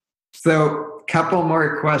 Um, so, couple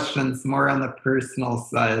more questions, more on the personal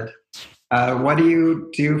side. What do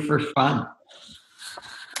you do for fun?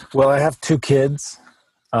 Well, I have two kids,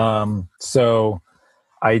 so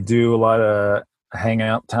I do a lot of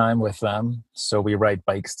hangout time with them. So we ride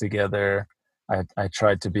bikes together. I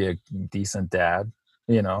try to be a decent dad.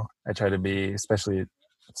 I try to be, especially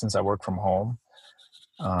since I work from home.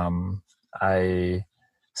 I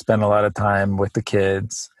spend a lot of time with the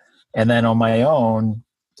kids. And then on my own,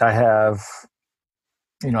 I have,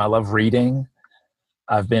 I love reading.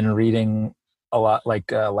 I've been reading a lot.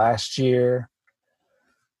 Like last year,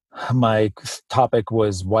 my topic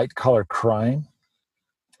was white collar crime.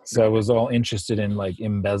 So I was all interested in like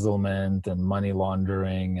embezzlement and money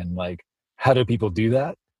laundering and like how do people do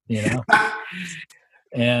that, you know?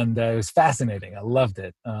 And it was fascinating. I loved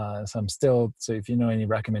it. So if you know any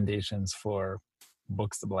recommendations for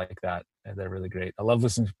books like that, they're really great. I love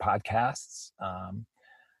listening to podcasts.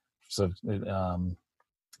 So um,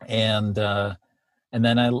 and and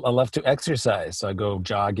then I love to exercise. So I go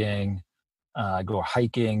jogging, I go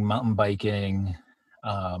hiking, mountain biking.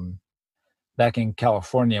 Um, Back in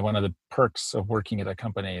California, one of the perks of working at a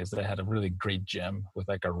company is they had a really great gym with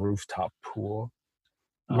like a rooftop pool.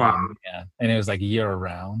 Wow. Yeah, and it was like year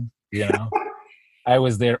round. I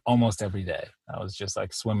was there almost every day. I was just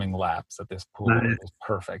like swimming laps at this pool. It Nice. was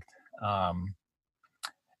perfect. Um,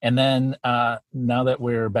 and then now that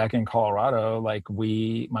we're back in Colorado, like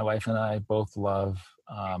my wife and I both love,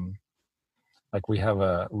 like we have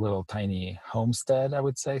a little tiny homestead, I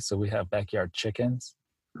would say. So we have backyard chickens.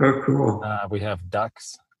 Oh, cool. We have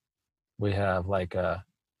ducks. We have like a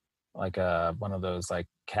one of those like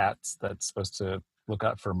cats that's supposed to look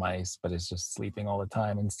out for mice, but is just sleeping all the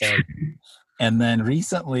time instead. And then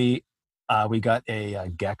recently, we got a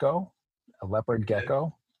gecko, a leopard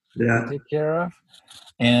gecko to Yeah. take care of,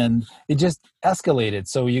 and it just escalated.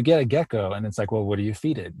 So you get a gecko, and it's like, well, what do you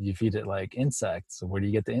feed it? You feed it like insects. So where do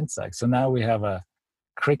you get the insects? So now we have a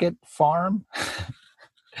cricket farm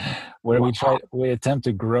where Wow. we attempt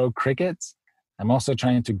to grow crickets. I'm also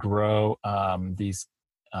trying to grow these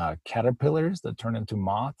caterpillars that turn into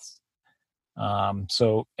moths.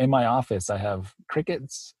 So in my office, I have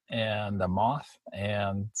crickets and a moth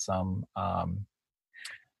and some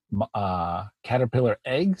caterpillar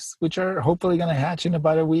eggs, which are hopefully going to hatch in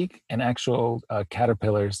about a week, and actual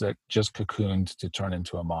caterpillars that just cocooned to turn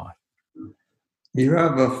into a moth. You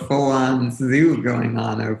have a full-on zoo going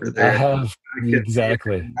on over I there. have That could be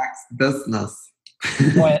exactly. your next business.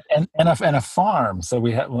 Well, and a farm. So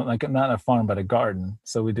we have like not a farm, but a garden.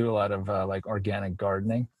 So we do a lot of like organic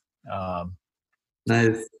gardening. Um,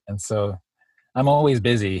 Nice. and so I'm always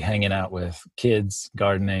busy hanging out with kids,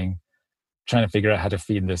 gardening, trying to figure out how to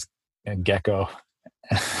feed this gecko,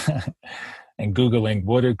 and Googling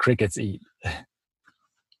what do crickets eat.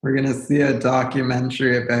 We're gonna see a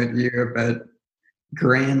documentary about you about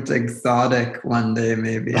Grant Exotic one day,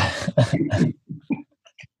 maybe. I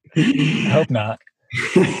hope not.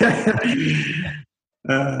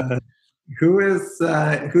 uh, who's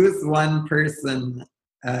one person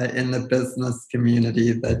in the business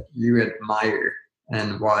community that you admire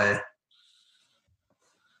and why?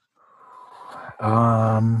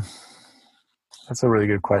 Um, that's a really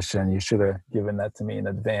good question. You should have given that to me in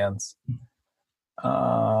advance.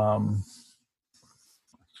 Um,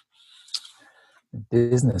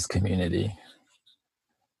 Business community.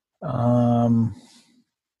 Um,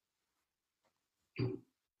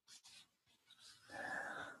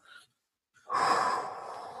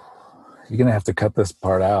 you're gonna have to cut this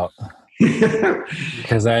part out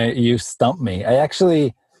because you stumped me. I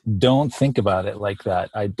actually don't think about it like that.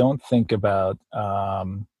 I don't think about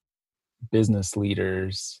business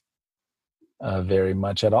leaders very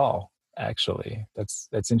much at all. Actually,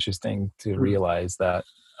 that's interesting to realize that.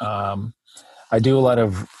 I do a lot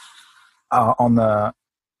of on the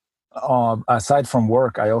aside from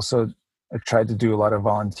work. I also tried to do a lot of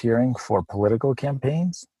volunteering for political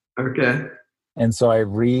campaigns. Okay. And so I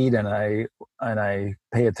read and I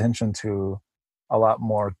pay attention to a lot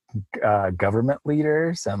more government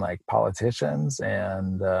leaders and like politicians,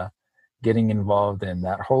 and getting involved in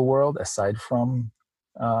that whole world aside from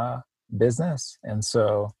business. And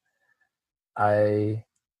so I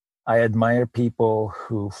admire people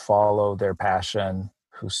who follow their passion,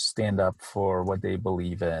 who stand up for what they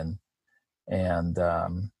believe in, and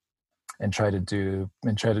try to do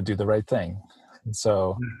the right thing. And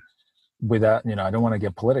so, without, I don't want to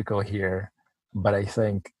get political here, but I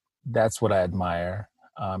think that's what I admire.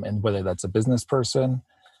 And whether that's a business person,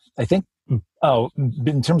 I think,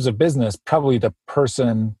 in terms of business, probably the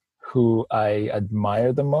person who I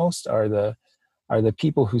admire the most are the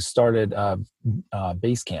people who started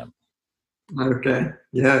Basecamp. Okay.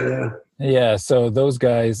 Yeah. So those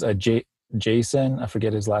guys, Jason, I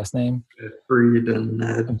forget his last name. Freed and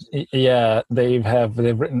Ned. Yeah, they've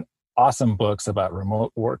written awesome books about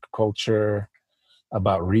remote work culture,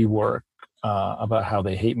 about rework, about how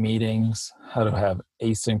they hate meetings, how to have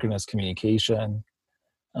asynchronous communication.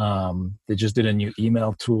 They just did a new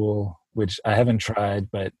email tool, which I haven't tried,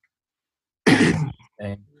 but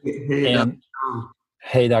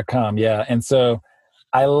hey.com. Yeah. And so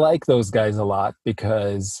I like those guys a lot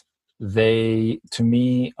because they, to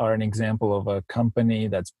me, are an example of a company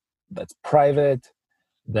that's private,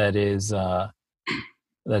 that is that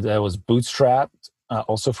was bootstrapped,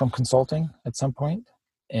 also from consulting at some point,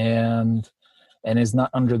 and is not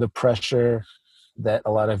under the pressure that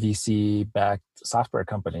a lot of VC-backed software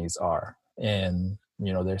companies are in,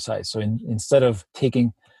 their size. So instead of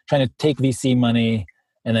trying to take VC money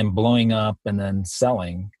and then blowing up and then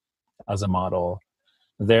selling as a model,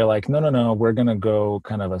 they're like, no, we're going to go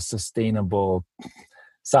kind of a sustainable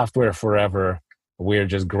software forever. We're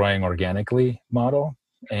just growing organically model.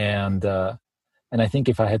 And I think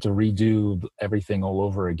if I had to redo everything all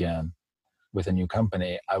over again with a new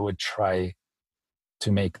company, I would try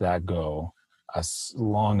to make that go as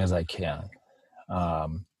long as I can,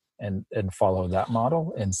 and follow that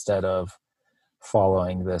model instead of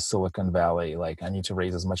following the Silicon Valley. Like, I need to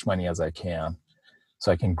raise as much money as I can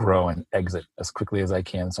so I can grow and exit as quickly as I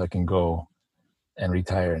can, so I can go and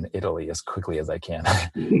retire in Italy as quickly as I can.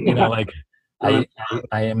 I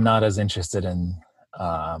am not as interested in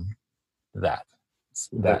that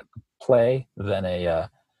play than a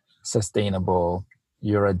sustainable,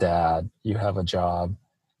 you're a dad, you have a job,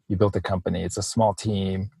 you built a company, it's a small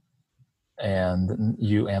team, and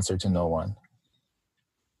you answer to no one.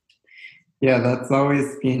 Yeah, that's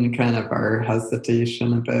always been kind of our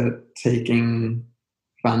hesitation about taking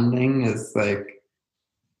funding, is like,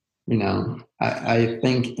 I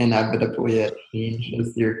think inevitably it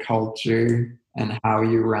changes your culture and how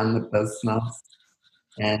you run the business.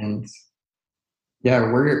 And yeah,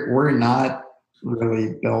 we're not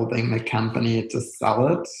really building the company to sell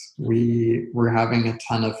it. We're having a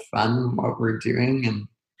ton of fun what we're doing, and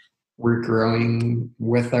we're growing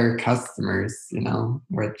with our customers,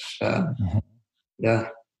 which yeah,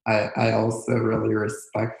 I also really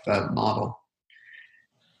respect that model.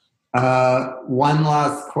 One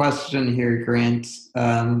last question here, Grant.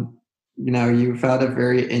 You've had a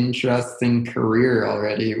very interesting career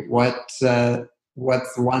already.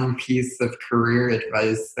 What's one piece of career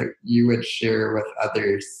advice that you would share with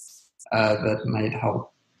others that might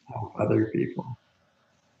help other people?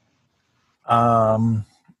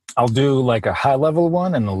 I'll do like a high level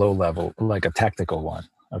one and a low level, like a tactical one.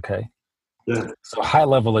 Okay. Yeah. So high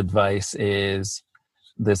level advice is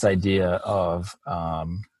this idea of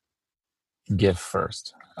give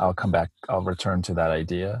first. I'll return to that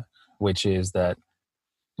idea, which is that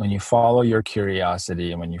when you follow your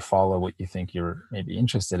curiosity and when you follow what you think you're maybe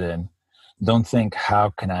interested in, don't think, how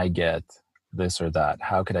can I get this or that?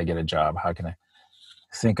 How could I get a job? How can I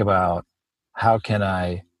think about, how can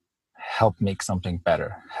I help make something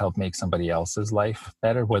better, help make somebody else's life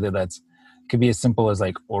better? Whether it could be as simple as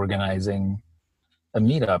like organizing a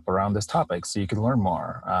meetup around this topic so you can learn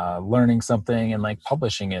more, learning something and like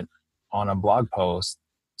publishing it on a blog post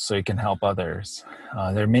so you can help others.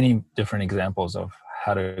 There are many different examples of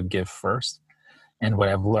how to give first. And what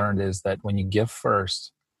I've learned is that when you give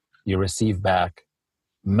first, you receive back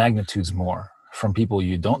magnitudes more from people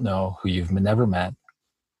you don't know, who you've never met,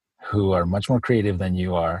 who are much more creative than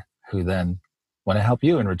you are, who then want to help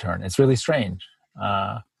you in return. It's really strange.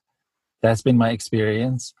 That's been my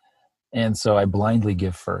experience. And so I blindly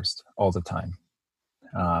give first all the time.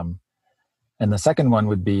 And the second one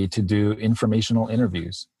would be to do informational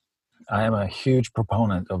interviews. I am a huge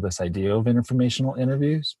proponent of this idea of informational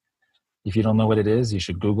interviews. If you don't know what it is, you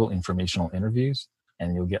should Google informational interviews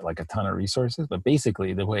and you'll get like a ton of resources. But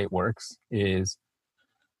basically the way it works is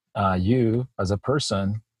you as a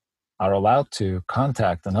person are allowed to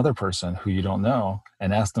contact another person who you don't know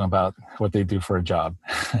and ask them about what they do for a job.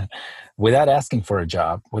 Without asking for a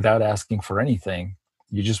job, without asking for anything,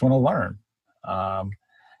 you just want to learn.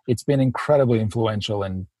 It's been incredibly influential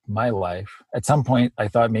in my life. At some point, I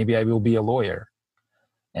thought maybe I will be a lawyer.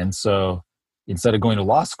 And so instead of going to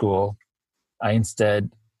law school, I instead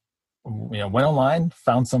went online,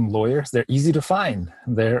 found some lawyers. They're easy to find.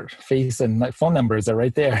 Their face and phone numbers are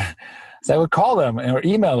right there. So I would call them or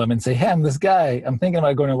email them and say, hey, I'm this guy. I'm thinking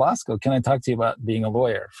about going to law school. Can I talk to you about being a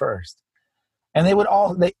lawyer first? And they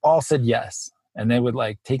all said yes. And they would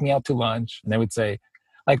like take me out to lunch. And they would say,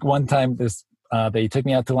 like one time they took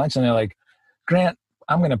me out to lunch and they're like, Grant,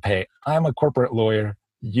 I'm going to pay. I'm a corporate lawyer.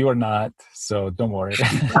 You are not. So don't worry.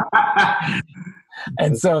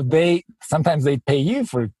 And so sometimes they pay you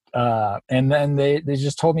for, and then they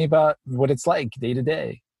just told me about what it's like day to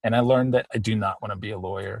day. And I learned that I do not want to be a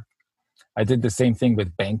lawyer. I did the same thing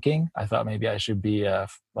with banking. I thought maybe I should be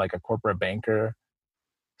like a corporate banker.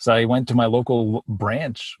 So I went to my local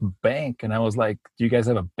branch bank and I was like, do you guys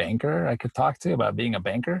have a banker I could talk to about being a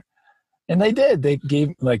banker? And they did. They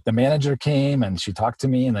gave, like, the manager came and she talked to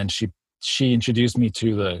me, and then she introduced me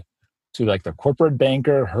to the corporate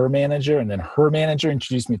banker, her manager, and then her manager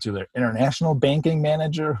introduced me to the international banking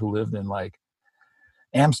manager who lived in like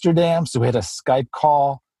Amsterdam. So we had a Skype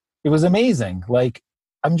call. It was amazing. Like,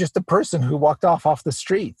 I'm just a person who walked off the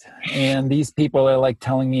street, and these people are like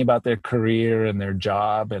telling me about their career and their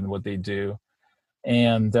job and what they do.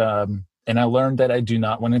 And I learned that I do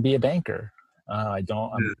not want to be a banker.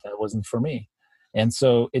 That wasn't for me. And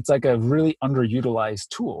so it's like a really underutilized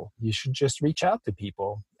tool. You should just reach out to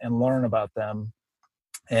people and learn about them,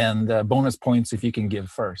 and bonus points if you can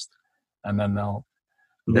give first, and then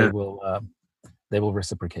they will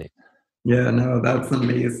reciprocate. Yeah, no, that's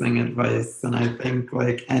amazing advice. And I think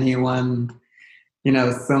like anyone,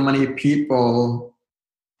 so many people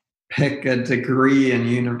pick a degree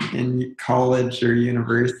in college or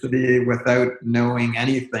university without knowing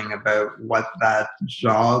anything about what that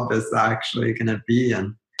job is actually going to be.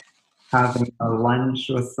 And having a lunch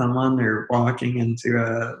with someone or walking into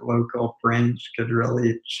a local branch could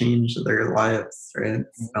really change their lives, right?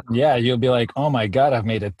 So, yeah, you'll be like, oh my God, I've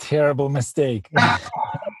made a terrible mistake.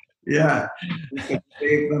 Yeah, you could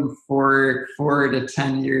save them 4 to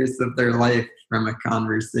 10 years of their life from a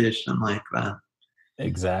conversation like that.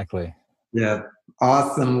 Exactly. Yeah,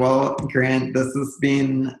 awesome. Well, Grant, this has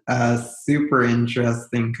been a super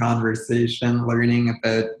interesting conversation, learning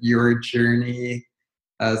about your journey,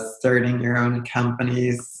 starting your own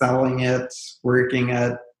company, selling it, working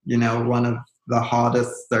at, one of the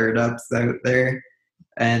hottest startups out there,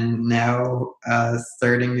 and now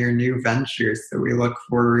starting your new venture. So we look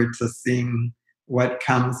forward to seeing what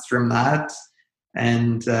comes from that.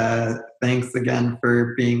 And thanks again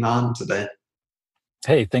for being on today.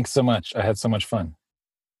 Hey, thanks so much. I had so much fun.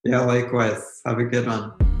 Yeah, likewise. Have a good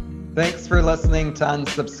one. Thanks for listening to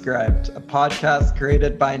Unsubscribed, a podcast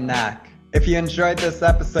created by Knack. If you enjoyed this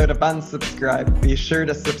episode of Unsubscribed, be sure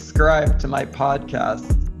to subscribe to my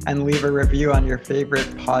podcast and leave a review on your favorite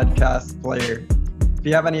podcast player. If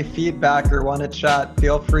you have any feedback or want to chat,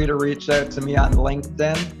 feel free to reach out to me on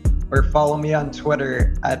LinkedIn or follow me on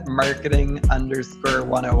Twitter at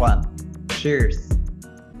marketing_101. Cheers.